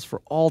peoples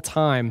for all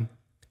time,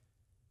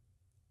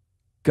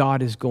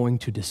 God is going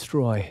to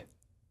destroy.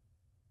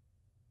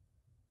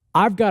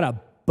 I've got a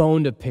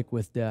bone to pick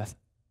with death.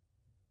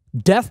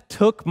 Death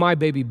took my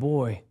baby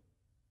boy.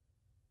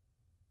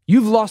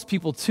 You've lost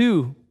people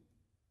too.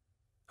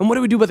 And what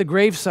do we do by the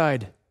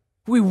graveside?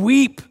 We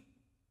weep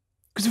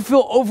because we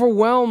feel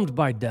overwhelmed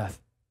by death.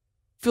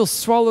 Feel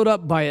swallowed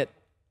up by it,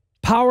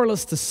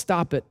 powerless to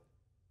stop it.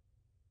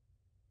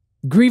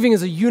 Grieving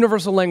is a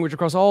universal language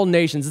across all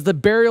nations. The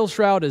burial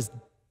shroud is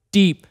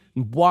deep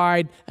and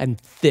wide and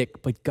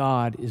thick, but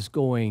God is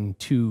going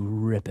to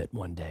rip it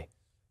one day.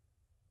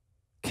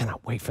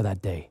 Cannot wait for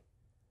that day.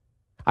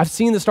 I've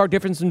seen the stark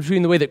difference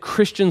between the way that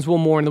Christians will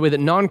mourn and the way that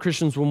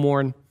non-Christians will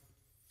mourn.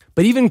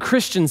 But even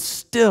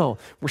Christians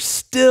we're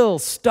still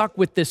stuck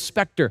with this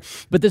specter,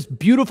 but this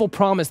beautiful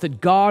promise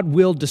that God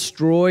will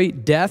destroy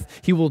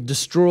death. He will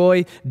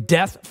destroy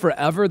death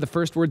forever, the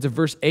first words of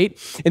verse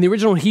 8. In the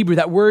original Hebrew,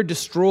 that word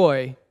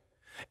destroy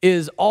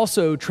is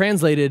also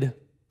translated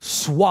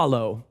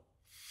swallow.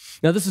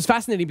 Now, this is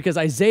fascinating because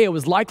Isaiah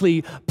was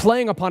likely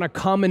playing upon a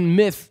common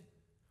myth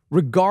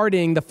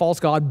regarding the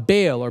false god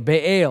Baal or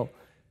Baal,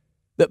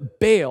 that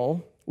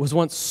Baal was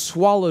once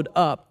swallowed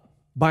up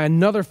by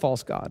another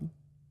false god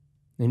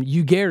named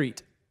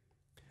Ugarit.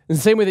 In the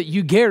same way that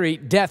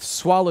Ugarit, death,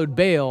 swallowed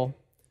Baal,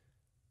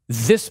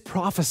 this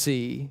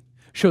prophecy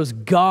shows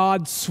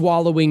God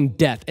swallowing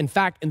death. In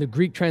fact, in the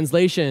Greek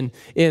translation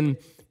in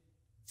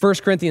 1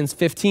 Corinthians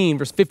 15,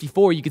 verse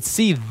 54, you could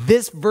see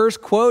this verse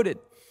quoted,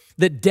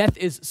 that death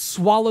is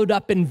swallowed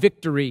up in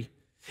victory.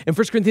 In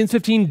 1 Corinthians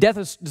 15, death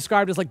is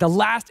described as like the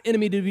last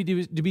enemy to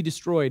be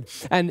destroyed,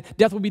 and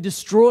death will be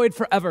destroyed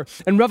forever.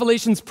 In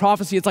Revelation's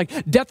prophecy, it's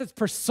like death is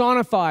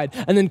personified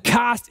and then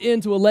cast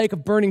into a lake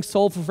of burning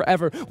sulfur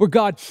forever, where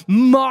God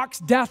mocks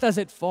death as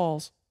it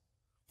falls.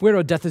 Where,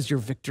 O death, is your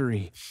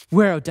victory?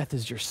 Where, O death,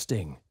 is your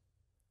sting?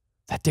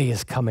 That day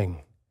is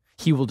coming.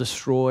 He will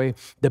destroy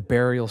the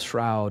burial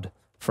shroud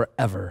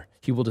forever.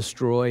 He will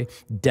destroy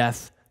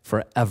death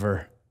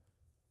forever.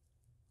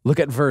 Look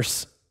at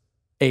verse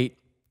 8.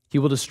 He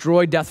will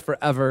destroy death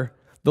forever.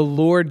 The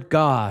Lord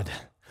God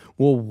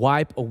will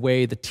wipe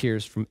away the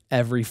tears from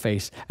every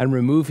face and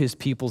remove his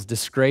people's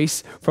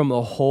disgrace from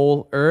the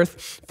whole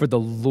earth, for the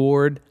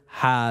Lord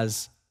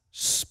has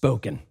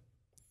spoken.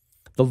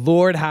 The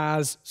Lord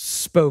has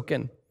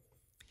spoken.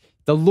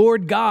 The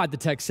Lord God, the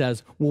text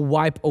says, will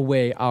wipe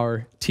away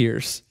our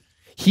tears.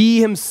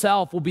 He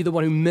himself will be the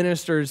one who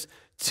ministers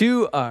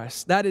to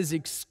us. That is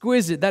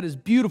exquisite. That is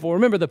beautiful.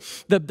 Remember,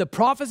 the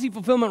prophecy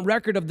fulfillment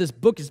record of this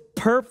book is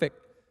perfect.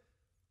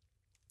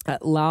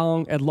 At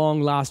long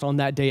last, on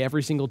that day,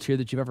 every single tear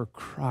that you've ever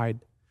cried,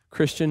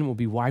 Christian, will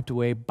be wiped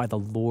away by the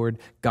Lord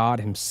God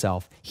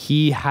himself.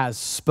 He has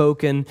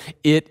spoken.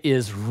 It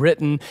is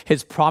written.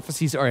 His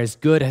prophecies are as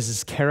good as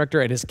his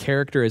character, and his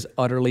character is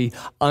utterly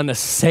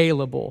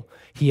unassailable.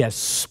 He has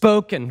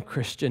spoken,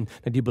 Christian.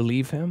 Now, do you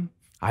believe him?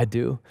 I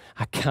do.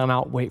 I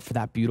cannot wait for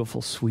that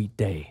beautiful, sweet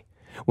day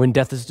when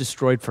death is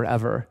destroyed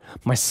forever.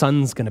 My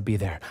son's going to be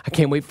there. I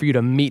can't wait for you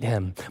to meet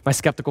him. My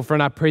skeptical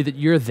friend, I pray that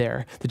you're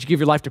there, that you give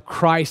your life to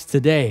Christ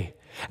today.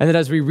 And that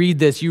as we read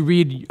this, you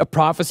read a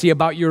prophecy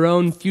about your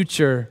own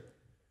future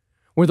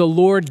where the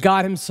Lord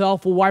God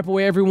himself will wipe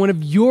away every one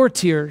of your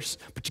tears.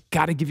 But you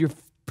got to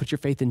put your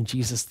faith in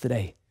Jesus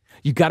today.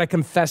 You got to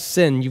confess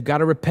sin. You've got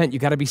to repent. You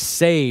got to be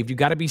saved. You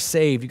got to be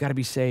saved. You got to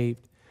be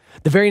saved.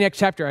 The very next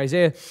chapter,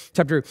 Isaiah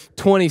chapter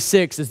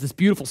 26, is this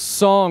beautiful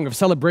song of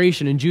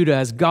celebration in Judah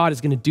as God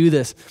is going to do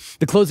this.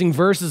 The closing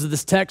verses of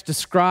this text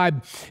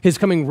describe his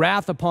coming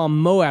wrath upon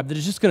Moab that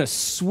is just going to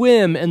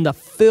swim in the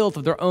filth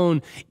of their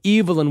own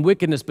evil and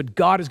wickedness, but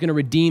God is going to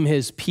redeem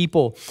his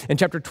people. In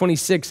chapter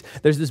 26,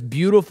 there's this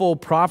beautiful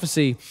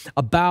prophecy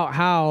about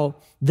how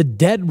the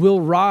dead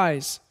will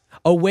rise.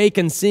 Awake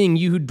and sing,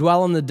 you who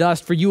dwell in the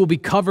dust, for you will be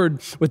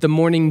covered with the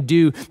morning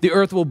dew. The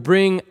earth will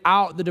bring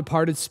out the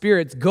departed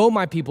spirits. Go,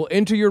 my people,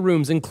 enter your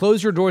rooms and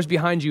close your doors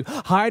behind you.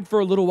 Hide for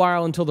a little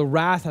while until the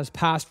wrath has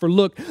passed. For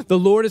look, the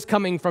Lord is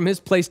coming from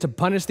his place to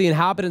punish the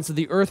inhabitants of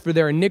the earth for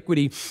their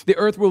iniquity. The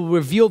earth will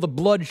reveal the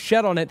blood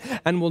shed on it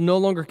and will no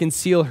longer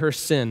conceal her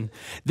sin.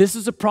 This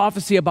is a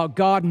prophecy about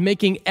God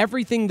making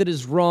everything that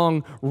is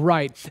wrong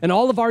right. And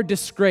all of our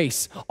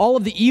disgrace, all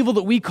of the evil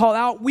that we call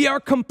out, we are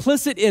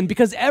complicit in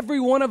because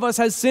every one of us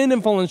has sinned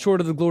and fallen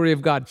short of the glory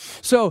of God.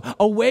 So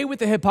away with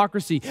the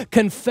hypocrisy,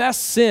 confess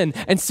sin,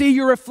 and see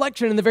your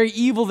reflection in the very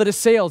evil that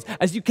assails.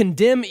 As you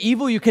condemn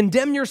evil, you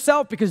condemn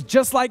yourself because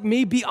just like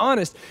me, be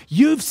honest,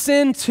 you've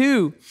sinned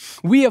too.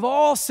 We have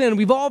all sinned.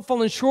 We've all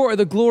fallen short of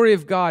the glory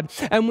of God.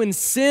 And when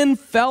sin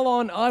fell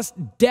on us,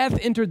 death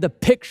entered the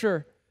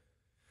picture.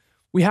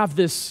 We have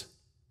this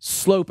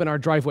slope in our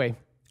driveway,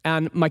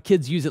 and my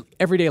kids use it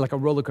every day like a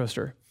roller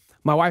coaster.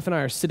 My wife and I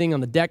are sitting on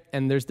the deck,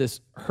 and there's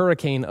this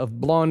hurricane of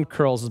blonde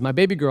curls. It's my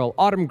baby girl,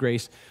 Autumn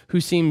Grace,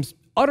 who seems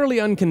utterly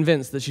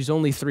unconvinced that she's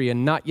only 3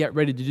 and not yet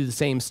ready to do the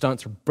same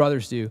stunts her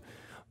brothers do,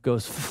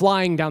 goes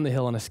flying down the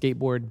hill on a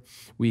skateboard.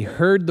 We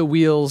heard the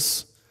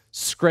wheels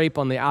scrape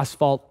on the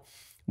asphalt.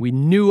 We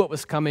knew what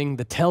was coming,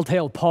 the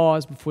telltale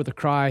pause before the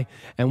cry,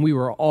 and we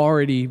were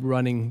already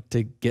running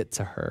to get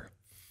to her.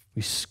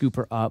 We scoop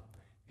her up,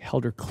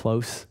 held her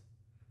close.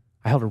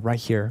 I held her right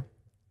here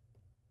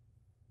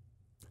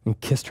and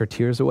kissed her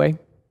tears away.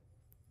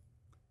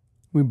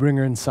 We bring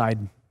her inside,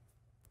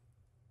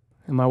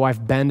 and my wife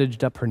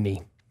bandaged up her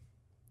knee,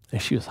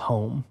 and she was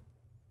home.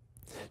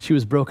 She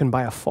was broken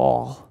by a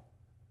fall,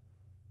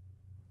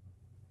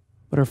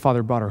 but her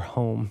father brought her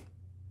home.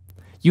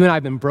 You and I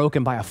have been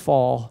broken by a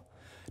fall.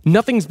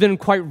 Nothing's been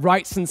quite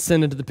right since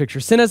sin entered the picture.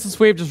 Sin has this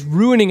way of just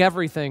ruining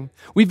everything.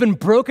 We've been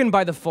broken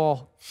by the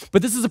fall,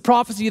 but this is a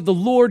prophecy of the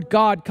Lord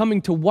God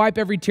coming to wipe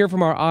every tear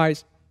from our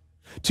eyes,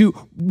 to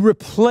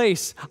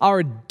replace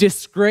our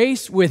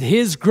disgrace with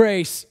his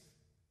grace.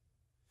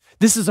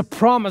 This is a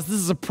promise. This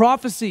is a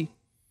prophecy.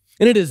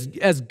 And it is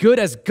as good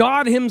as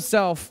God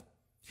himself.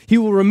 He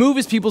will remove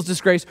his people's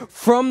disgrace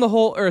from the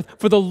whole earth,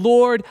 for the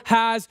Lord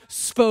has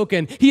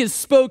spoken. He has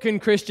spoken,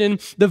 Christian.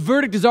 The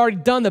verdict is already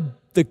done.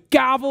 The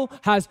gavel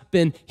has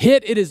been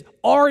hit. It is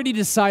already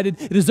decided.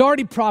 It is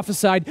already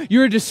prophesied.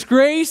 Your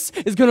disgrace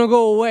is going to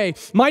go away.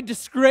 My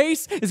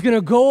disgrace is going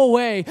to go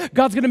away.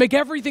 God's going to make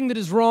everything that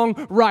is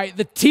wrong right.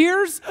 The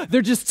tears,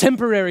 they're just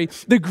temporary.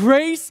 The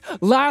grace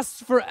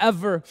lasts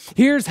forever.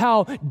 Here's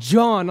how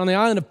John on the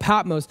island of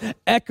Patmos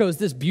echoes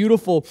this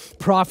beautiful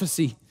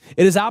prophecy.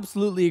 It is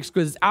absolutely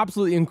exquisite,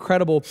 absolutely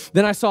incredible.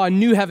 Then I saw a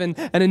new heaven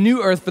and a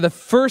new earth, for the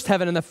first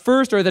heaven and the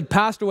first earth had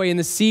passed away and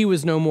the sea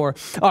was no more.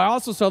 I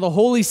also saw the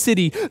holy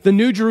city, the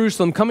new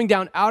Jerusalem, coming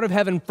down out of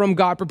heaven from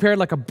God, prepared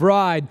like a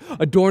bride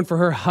adorned for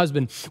her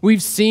husband.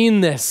 We've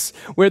seen this,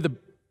 where the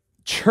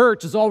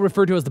church is all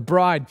referred to as the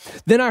bride.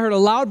 Then I heard a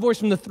loud voice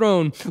from the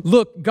throne.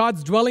 Look,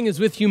 God's dwelling is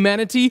with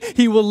humanity.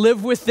 He will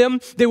live with them.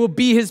 They will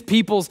be his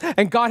peoples,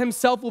 and God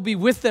himself will be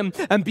with them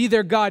and be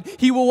their God.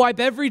 He will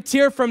wipe every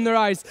tear from their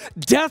eyes.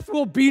 Death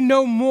will be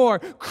no more.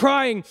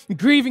 Crying,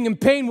 grieving,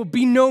 and pain will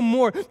be no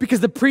more,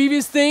 because the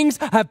previous things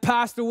have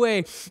passed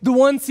away. The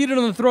one seated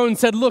on the throne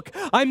said, look,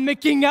 I'm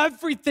making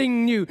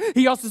everything new.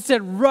 He also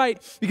said,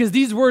 right, because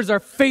these words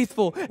are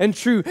faithful and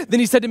true. Then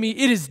he said to me,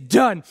 it is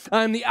done.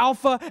 I am the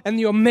Alpha and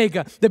the Omega,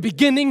 Omega, the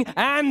beginning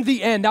and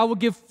the end. I will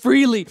give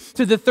freely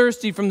to the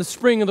thirsty from the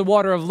spring of the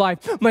water of life.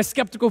 My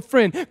skeptical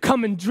friend,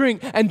 come and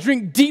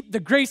drink deep the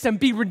grace and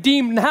be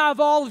redeemed and have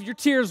all of your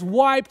tears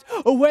wiped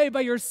away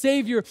by your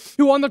Savior,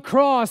 who on the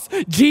cross,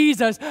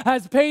 Jesus,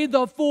 has paid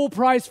the full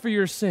price for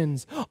your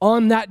sins.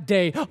 On that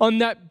day, on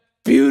that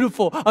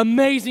beautiful,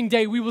 amazing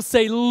day, we will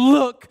say,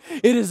 look,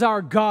 it is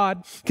our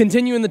God.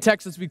 Continue in the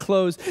text as we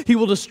close. He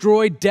will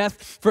destroy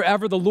death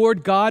forever. The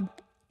Lord God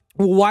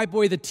will wipe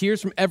away the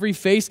tears from every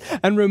face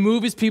and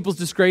remove his people's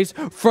disgrace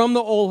from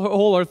the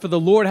whole earth, for the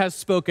Lord has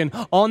spoken.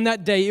 On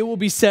that day, it will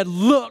be said,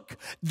 look,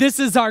 this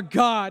is our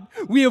God.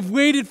 We have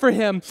waited for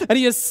him, and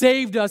he has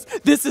saved us.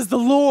 This is the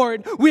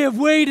Lord. We have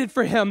waited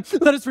for him.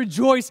 Let us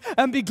rejoice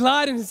and be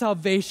glad in his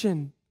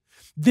salvation.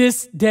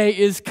 This day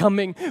is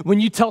coming.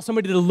 When you tell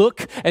somebody to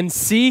look and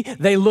see,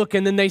 they look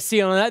and then they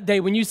see. On that day,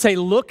 when you say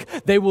look,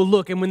 they will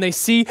look. And when they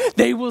see,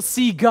 they will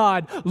see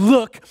God.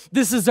 Look,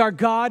 this is our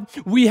God.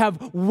 We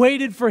have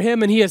waited for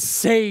him and he has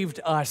saved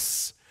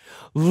us.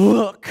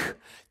 Look,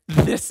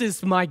 this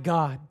is my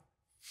God.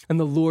 And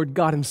the Lord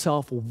God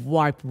himself will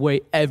wipe away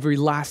every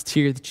last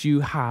tear that you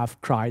have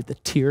cried. The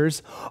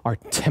tears are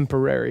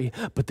temporary,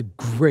 but the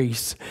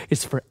grace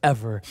is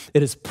forever.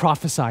 It is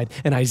prophesied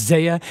in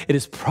Isaiah. It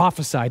is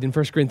prophesied in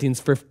 1 Corinthians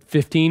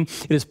 15.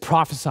 It is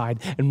prophesied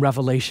in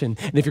Revelation.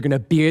 And if you're going to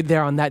be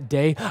there on that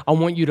day, I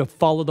want you to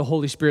follow the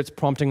Holy Spirit's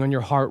prompting on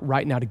your heart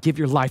right now to give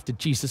your life to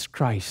Jesus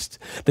Christ,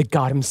 that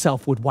God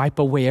himself would wipe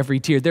away every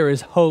tear. There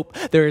is hope.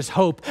 There is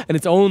hope, and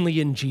it's only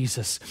in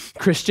Jesus.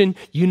 Christian,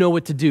 you know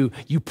what to do.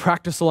 You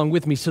practice along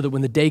with me so that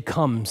when the day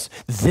comes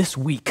this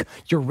week,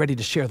 you're ready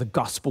to share the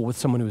gospel with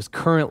someone who is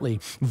currently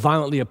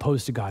violently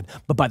opposed to God,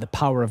 but by the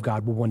power of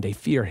God will one day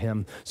fear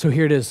him. So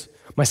here it is,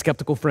 my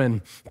skeptical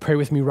friend, pray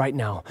with me right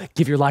now.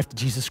 Give your life to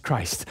Jesus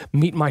Christ.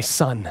 Meet my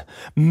son.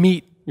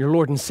 Meet your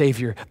Lord and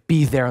Savior.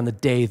 Be there on the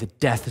day that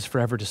death is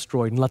forever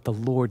destroyed, and let the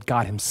Lord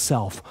God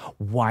himself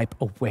wipe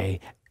away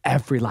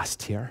every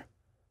last tear.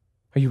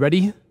 Are you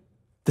ready?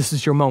 This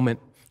is your moment.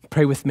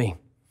 Pray with me.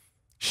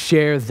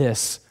 Share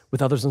this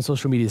with others on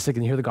social media so they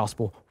can hear the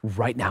gospel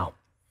right now.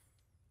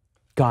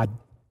 God,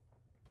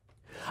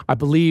 I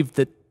believe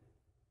that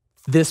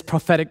this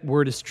prophetic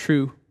word is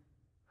true.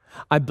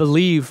 I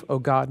believe, oh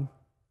God,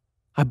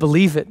 I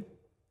believe it,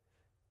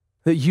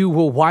 that you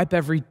will wipe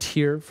every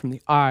tear from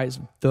the eyes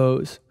of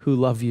those who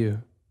love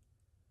you.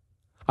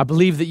 I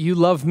believe that you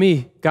love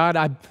me. God,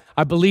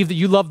 I believe that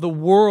you love the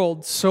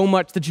world so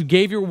much that you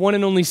gave your one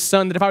and only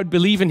son, that if I would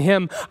believe in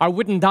him, I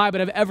wouldn't die but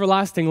have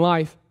everlasting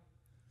life.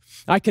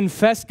 I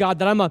confess, God,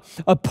 that I'm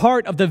a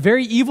part of the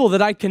very evil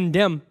that I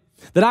condemn,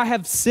 that I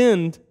have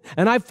sinned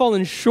and I've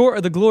fallen short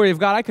of the glory of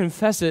God. I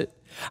confess it.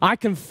 I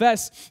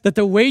confess that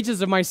the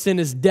wages of my sin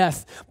is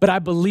death, but I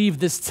believe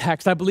this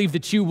text. I believe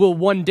that you will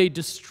one day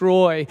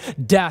destroy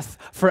death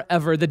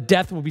forever. The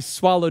death will be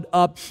swallowed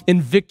up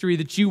in victory,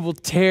 that you will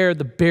tear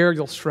the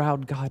burial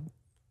shroud, God.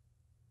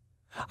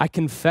 I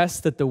confess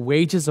that the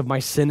wages of my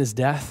sin is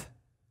death,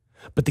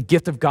 but the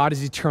gift of God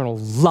is eternal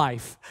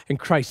life in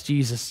Christ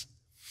Jesus.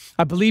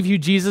 I believe you,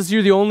 Jesus,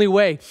 you're the only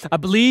way. I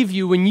believe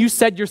you when you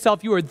said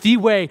yourself, you are the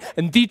way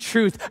and the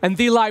truth and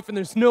the life, and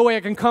there's no way I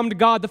can come to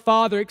God the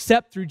Father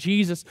except through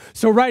Jesus.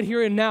 So right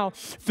here and now,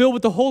 filled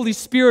with the Holy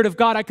Spirit of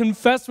God, I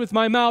confess with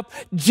my mouth,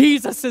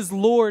 Jesus is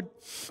Lord.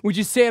 Would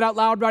you say it out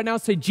loud right now?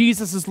 Say,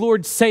 Jesus is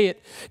Lord. Say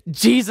it.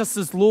 Jesus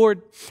is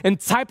Lord.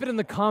 And type it in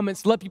the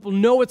comments. Let people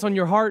know it's on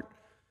your heart.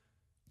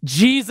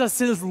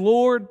 Jesus is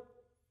Lord.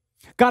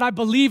 God, I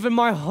believe in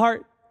my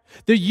heart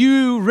that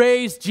you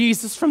raised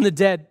Jesus from the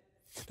dead.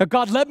 Now,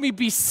 God, let me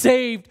be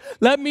saved.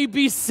 Let me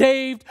be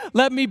saved.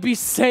 Let me be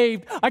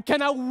saved. I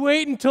cannot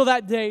wait until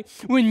that day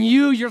when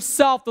you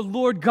yourself, the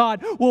Lord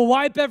God, will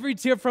wipe every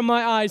tear from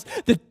my eyes.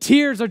 The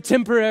tears are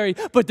temporary,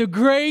 but the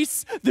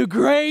grace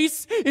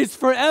is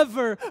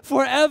forever,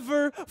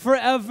 forever,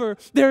 forever.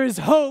 There is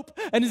hope,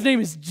 and his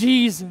name is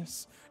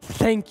Jesus.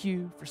 Thank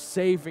you for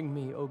saving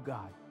me, oh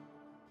God.